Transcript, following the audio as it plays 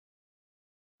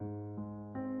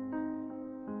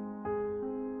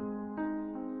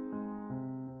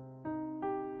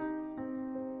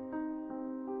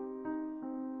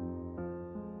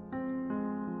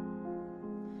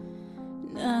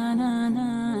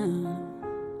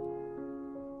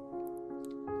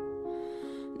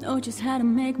Know just how to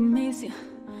make me miss you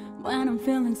when I'm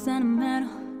feeling sentimental.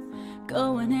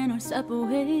 Going in our separate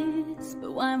ways,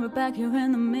 but when we're back here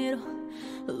in the middle,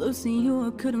 losing you I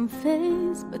couldn't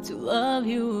face, but to love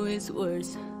you is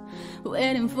worse.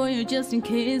 Waiting for you just in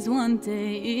case one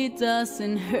day it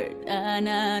doesn't hurt.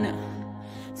 Na-na-na.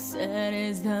 Said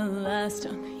it's the last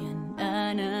time,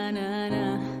 yeah,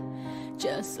 na-na-na-na.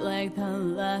 Just like the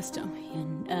last time,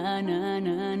 yeah,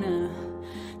 na-na-na-na.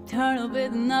 Turtle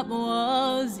beating up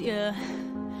walls, yeah,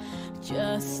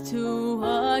 just to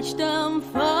watch them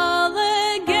fall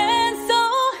again. So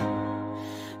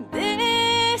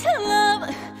this love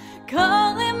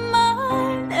calling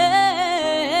my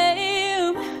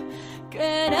name,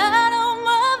 get out of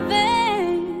my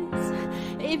veins.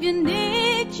 If you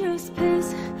need your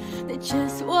space, then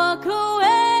just walk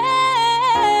away.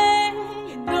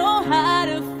 You know how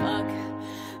to fuck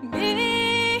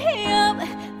me up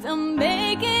to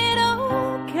make it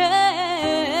okay.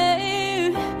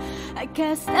 I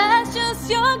guess that's just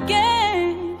your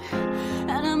game,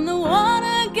 and I'm the one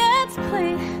who gets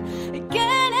played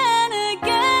again and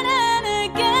again and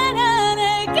again and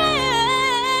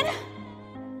again.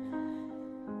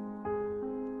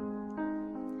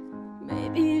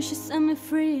 Maybe you should set me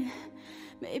free.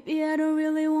 Maybe I don't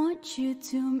really want you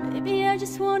to. Maybe I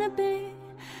just wanna be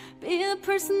the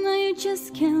person that you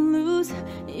just can't lose.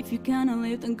 If you're gonna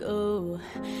leave, then go.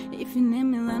 If you need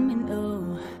me, let me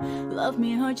know. Love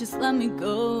me or just let me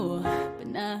go. But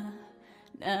nah,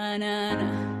 nah, nah,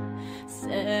 nah.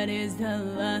 Said it's the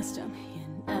last time, yeah,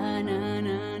 nah, nah,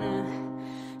 nah, nah.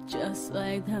 Just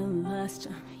like the last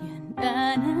time, yeah,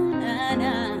 nah, nah,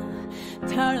 nah, nah.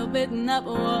 Turtle beating up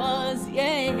walls,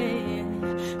 yeah, yeah, yeah.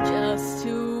 Just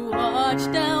to watch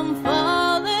them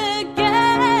fall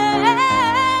again.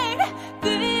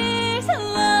 This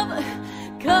love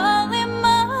calling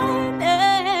my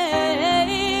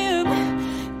name,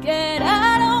 get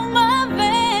out of my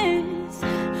veins.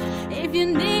 If you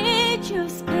need your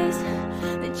space,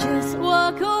 then just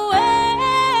walk away.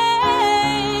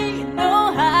 You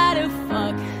know how to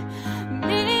fuck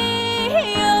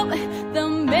me up,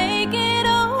 then make it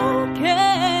okay.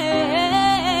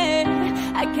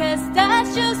 I guess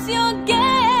that's just your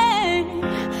game,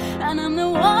 and I'm the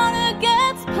one who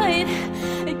gets played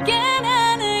again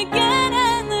and again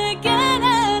and again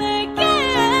and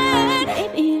again.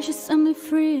 Maybe you should set me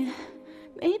free.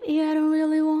 Maybe I don't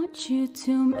really want you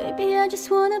to. Maybe I just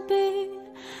wanna be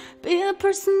the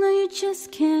person that you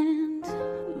just can't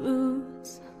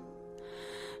lose.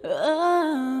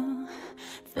 Oh,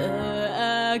 there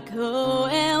I go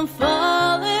and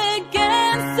fall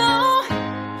again. So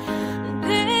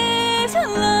this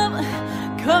love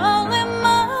calling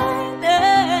my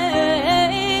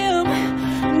name,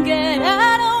 get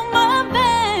out of my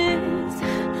veins.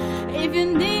 If you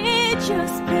need your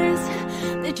space,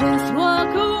 then just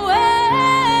walk away.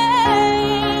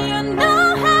 You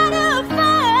know how to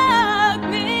fuck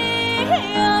me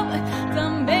up to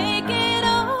make it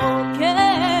okay.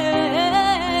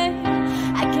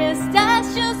 I guess that's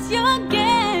just your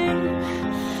game,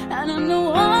 and I'm the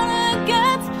one who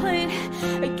gets played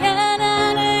again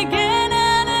and again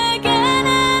and again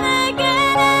and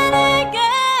again and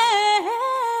again.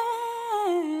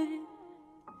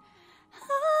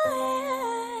 Oh,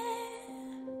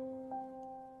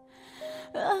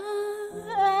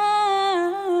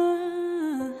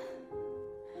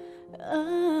 yeah.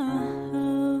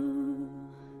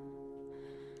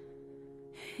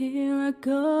 Here I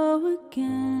go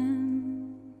again.